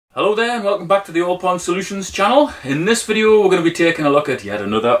Hello there and welcome back to the All Pond Solutions channel. In this video we're going to be taking a look at yet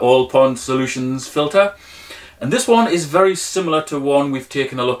another All Pond Solutions filter, and this one is very similar to one we've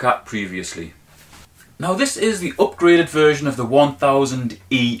taken a look at previously. Now this is the upgraded version of the 1000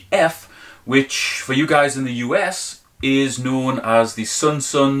 EF, which for you guys in the US is known as the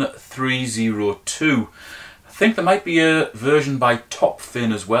SunSun 302. I think there might be a version by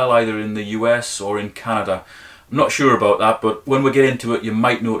Topfin as well, either in the US or in Canada. I'm not sure about that, but when we get into it you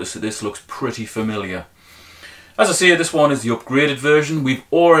might notice that this looks pretty familiar. As I say, this one is the upgraded version. We've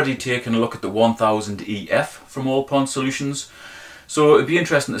already taken a look at the 1000 EF from All Pond Solutions, so it'd be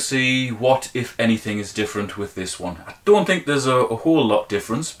interesting to see what, if anything, is different with this one. I don't think there's a whole lot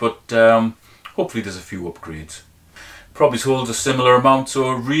difference, but hopefully there's a few upgrades. Probably holds a similar amount,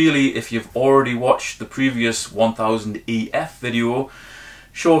 so really if you've already watched the previous 1000 EF video,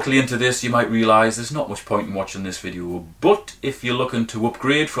 shortly into this you might realise there's not much point in watching this video, but if you're looking to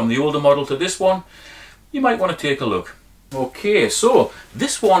upgrade from the older model to this one, you might want to take a look. Okay, so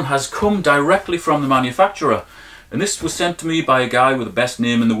this one has come directly from the manufacturer, and this was sent to me by a guy with the best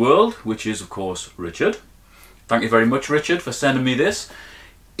name in the world, which is of course Richard. Thank you very much, Richard, for sending me this.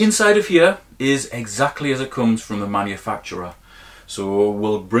 Inside of here is exactly as it comes from the manufacturer. So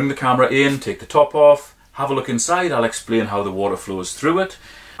we'll bring the camera in, take the top off, have a look inside. I'll explain how the water flows through it.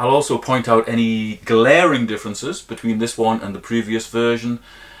 I'll also point out any glaring differences between this one and the previous version,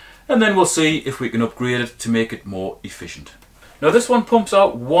 and then we'll see if we can upgrade it to make it more efficient. Now this one pumps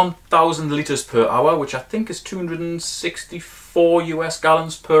out 1000 litres per hour, which I think is 264 US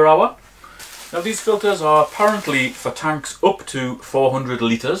gallons per hour. Now these filters are apparently for tanks up to 400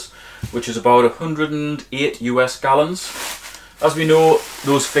 litres, which is about 108 US gallons. As we know,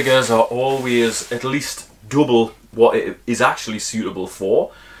 those figures are always at least double what it is actually suitable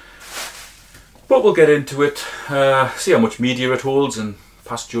for. But we'll get into it, see how much media it holds and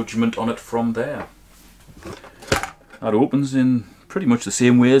pass judgment on it from there. That opens in pretty much the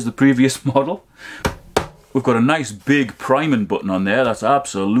same way as the previous model. We've got a nice big priming button on there. That's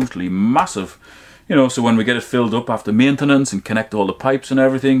absolutely massive. You know, so when we get it filled up after maintenance and connect all the pipes and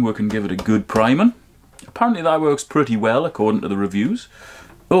everything, we can give it a good priming. Apparently that works pretty well according to the reviews.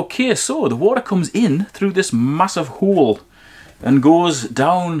 Okay, so the water comes in through this massive hole and goes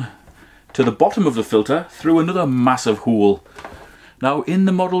down to the bottom of the filter through another massive hole. Now in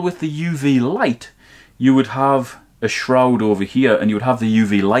the model with the UV light, you would have a shroud over here and you would have the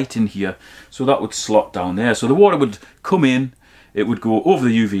UV light in here, so that would slot down there. So the water would come in, it would go over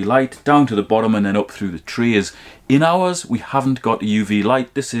the UV light, down to the bottom and then up through the trays. In ours, we haven't got the UV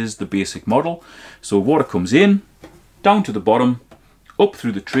light. This is the basic model. So water comes in, down to the bottom, up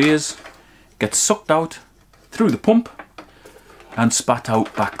through the trays, gets sucked out through the pump and spat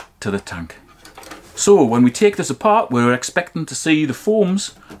out back to the tank. So when we take this apart, we're expecting to see the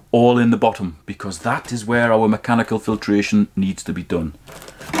foams all in the bottom, because that is where our mechanical filtration needs to be done.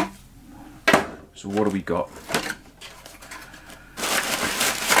 So what do we got?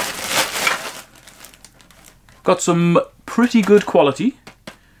 Got some pretty good quality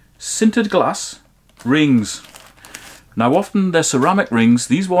sintered glass rings. Now often they're ceramic rings.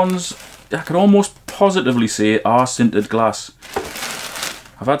 These ones I can almost positively say are sintered glass.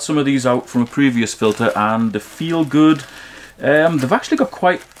 I've had some of these out from a previous filter and they feel good. They've actually got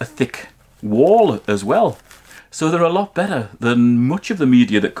quite a thick wall as well, so they're a lot better than much of the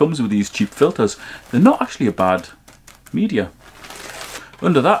media that comes with these cheap filters. They're not actually a bad media.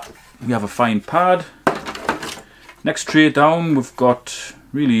 Under that we have a fine pad. Next tray down we've got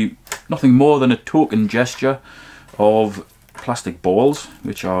really nothing more than a token gesture of plastic balls,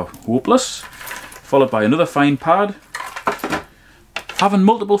 which are hopeless, followed by another fine pad. Having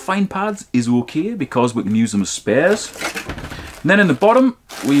multiple fine pads is okay because we can use them as spares. And then in the bottom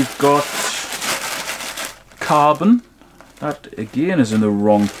we've got carbon, that again is in the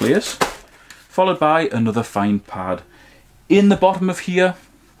wrong place, followed by another fine pad. In the bottom of here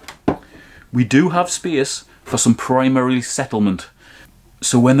we do have space for some primary settlement.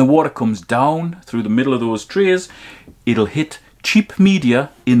 So when the water comes down through the middle of those trays, it'll hit cheap media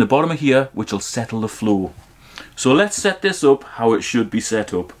in the bottom of here, which will settle the flow. So let's set this up how it should be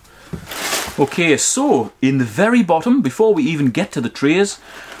set up. Okay, so in the very bottom, before we even get to the trays,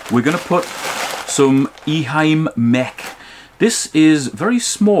 we're going to put some EF1 mech. This is very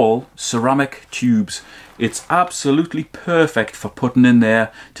small ceramic tubes. It's absolutely perfect for putting in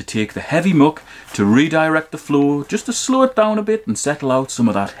there to take the heavy muck, to redirect the flow, just to slow it down a bit and settle out some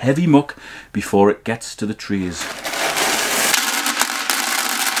of that heavy muck before it gets to the trays.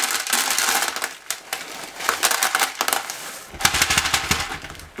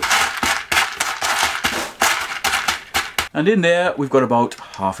 And in there we've got about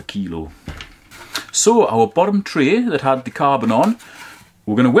 ½ kilo. So our bottom tray that had the carbon on,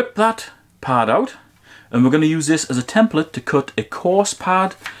 we're going to whip that pad out, and we're going to use this as a template to cut a coarse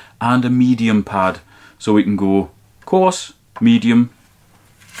pad and a medium pad. So we can go coarse, medium,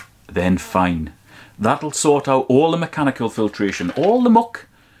 then fine. That'll sort out all the mechanical filtration. All the muck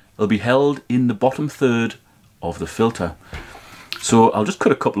will be held in the bottom third of the filter. So I'll just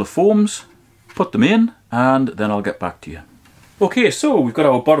cut a couple of foams, put them in, and then I'll get back to you. Okay, so we've got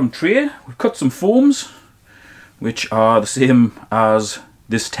our bottom tray. We've cut some foams, which are the same as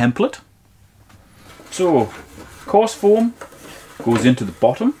this template. So coarse foam goes into the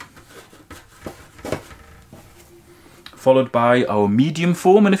bottom, followed by our medium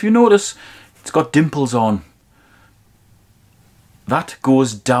foam, and if you notice, it's got dimples on. That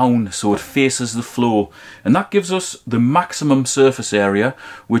goes down so it faces the flow, and that gives us the maximum surface area,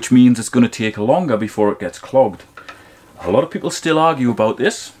 which means it's going to take longer before it gets clogged. A lot of people still argue about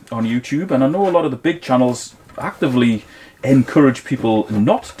this on YouTube, and I know a lot of the big channels actively encourage people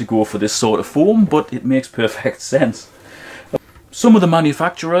not to go for this sort of foam, but it makes perfect sense. Some of the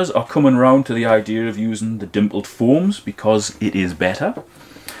manufacturers are coming around to the idea of using the dimpled foams because it is better,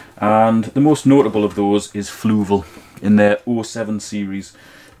 and the most notable of those is Fluval. In their 07 series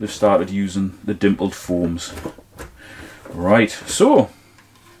they've started using the dimpled foams. Right, so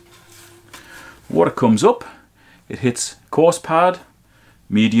water comes up, it hits coarse pad,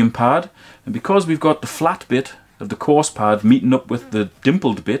 medium pad, and because we've got the flat bit of the coarse pad meeting up with the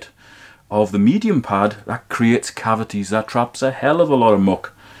dimpled bit of the medium pad, that creates cavities, that traps a hell of a lot of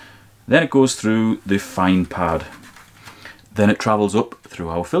muck. Then it goes through the fine pad. Then it travels up through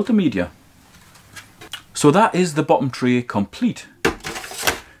our filter media. So that is the bottom tray complete.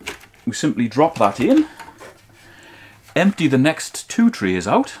 We simply drop that in, empty the next 2 trays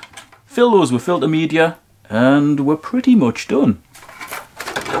out, fill those with filter media, and we're pretty much done.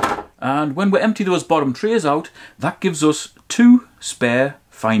 And when we empty those bottom trays out, that gives us 2 spare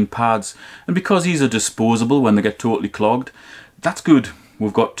fine pads, and because these are disposable when they get totally clogged, that's good.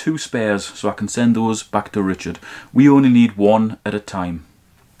 We've got 2 spares, so I can send those back to Richard. We only need 1 at a time.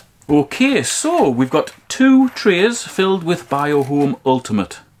 Okay, so we've got 2 trays filled with Biohome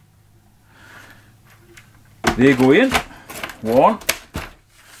Ultimate. They go in, 1,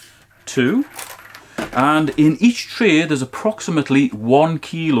 2, and in each tray there's approximately 1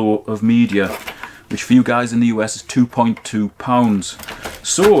 kilo of media, which for you guys in the US is 2.2 pounds.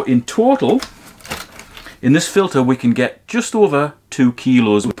 So in total, in this filter we can get just over 2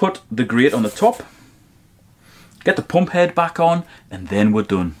 kilos. We put the grate on the top, get the pump head back on, and then we're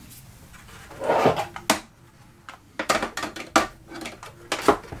done.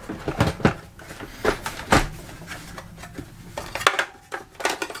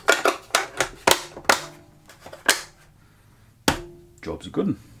 Job's a good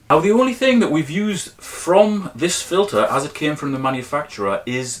one. Now the only thing that we've used from this filter as it came from the manufacturer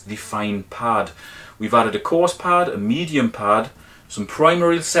is the fine pad. We've added a coarse pad, a medium pad, some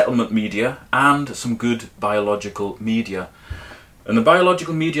primary settlement media and some good biological media. And the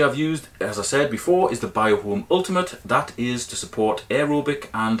biological media I've used, as I said before, is the Biohome Ultimate. That is to support aerobic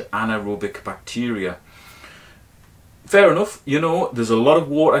and anaerobic bacteria. Fair enough, you know, there's a lot of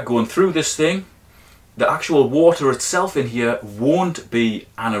water going through this thing. The actual water itself in here won't be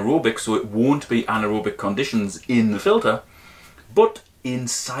anaerobic, so it won't be anaerobic conditions in the filter, but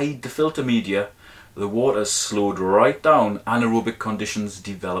inside the filter media the water's slowed right down, anaerobic conditions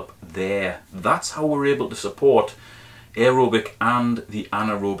develop there. That's how we're able to support aerobic and the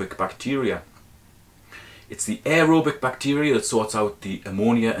anaerobic bacteria. It's the aerobic bacteria that sorts out the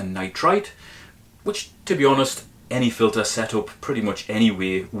ammonia and nitrite, which, to be honest, any filter setup pretty much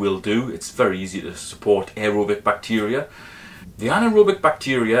anyway will do. It's very easy to support aerobic bacteria. The anaerobic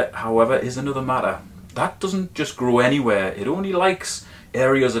bacteria, however, is another matter. That doesn't just grow anywhere. It only likes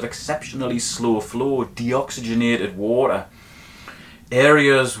areas of exceptionally slow flow, deoxygenated water.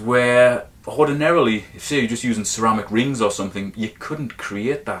 Areas where ordinarily, if say you're just using ceramic rings or something, you couldn't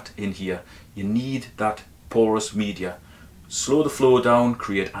create that in here. You need that porous media. Slow the flow down,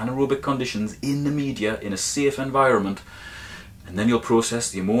 create anaerobic conditions in the media in a safe environment, and then you'll process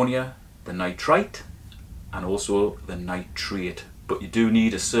the ammonia, the nitrite, and also the nitrate. But you do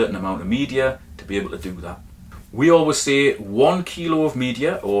need a certain amount of media to be able to do that. We always say 1 kilo of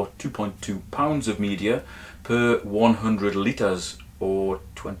media, or 2.2 pounds of media, per 100 litres, or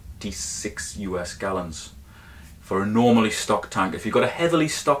 26 US gallons, for a normally stocked tank. If you've got a heavily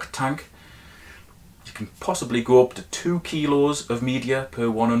stocked tank, you can possibly go up to 2 kilos of media per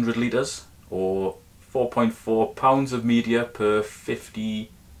 100 litres, or 4.4 pounds of media per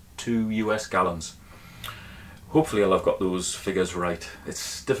 52 US gallons. Hopefully I've got those figures right.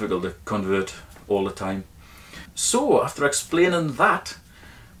 It's difficult to convert all the time. So after explaining that,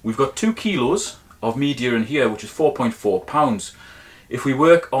 we've got 2 kilos of media in here, which is 4.4 pounds. If we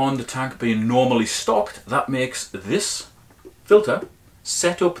work on the tank being normally stocked, that makes this filter,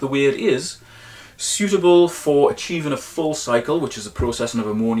 set up the way it is, suitable for achieving a full cycle, which is the processing of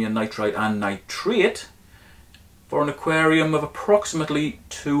ammonia, nitrite and nitrate, for an aquarium of approximately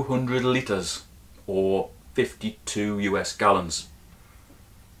 200 litres or 52 US gallons.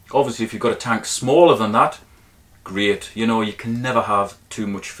 Obviously if you've got a tank smaller than that, great, you know, you can never have too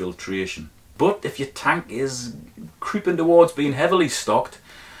much filtration. But if your tank is creeping towards being heavily stocked,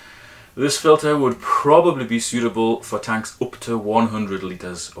 this filter would probably be suitable for tanks up to 100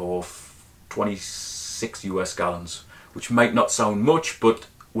 litres or 26 US gallons, which might not sound much, but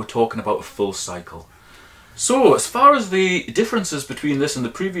we're talking about a full cycle. So as far as the differences between this and the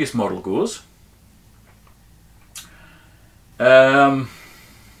previous model goes, other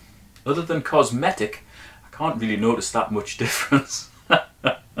than cosmetic, I can't really notice that much difference.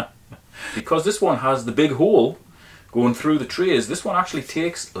 Because this one has the big hole going through the trays, this one actually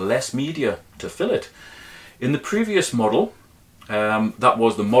takes less media to fill it. In the previous model, that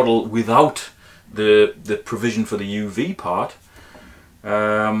was the model without the provision for the UV part,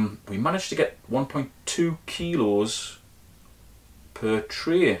 we managed to get 1.2 kilos per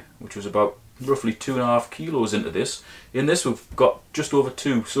tray, which was about roughly 2.5 kilos into this. In this we've got just over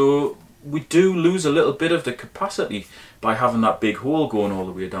 2, so we do lose a little bit of the capacity by having that big hole going all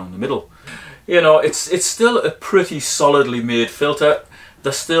the way down the middle. You know, it's still a pretty solidly made filter.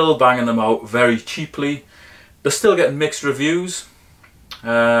 They're still banging them out very cheaply. They're still getting mixed reviews.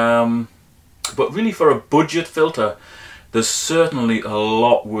 But really for a budget filter, there's certainly a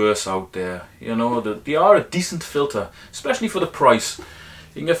lot worse out there. You know, they are a decent filter, especially for the price.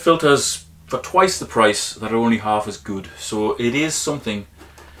 You can get filters for twice the price that are only half as good. So it is something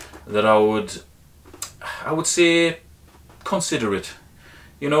that I would say consider it.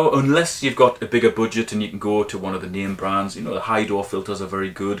 You know, unless you've got a bigger budget and you can go to one of the name brands. You know, the high door filters are very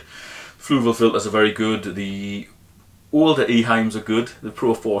good, Fluval filters are very good, the older Eheims are good, the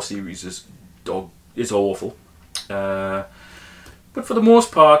Pro 4 series is awful. But for the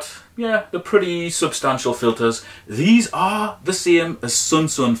most part, yeah, they're pretty substantial filters. These are the same as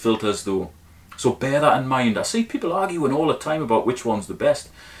SunSun filters though, so bear that in mind. I see people arguing all the time about which one's the best.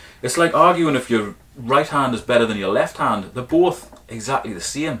 It's like arguing if your right hand is better than your left hand. They're both exactly the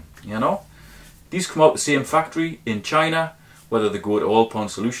same, you know. These come out the same factory in China, whether they go to All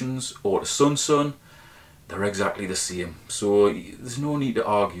Pond Solutions or to SunSun, they're exactly the same. So there's no need to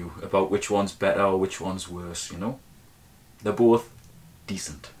argue about which one's better or which one's worse, you know. They're both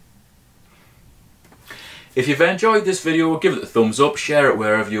decent. If you've enjoyed this video, give it a thumbs up, share it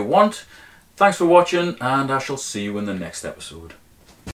wherever you want. Thanks for watching, and I shall see you in the next episode.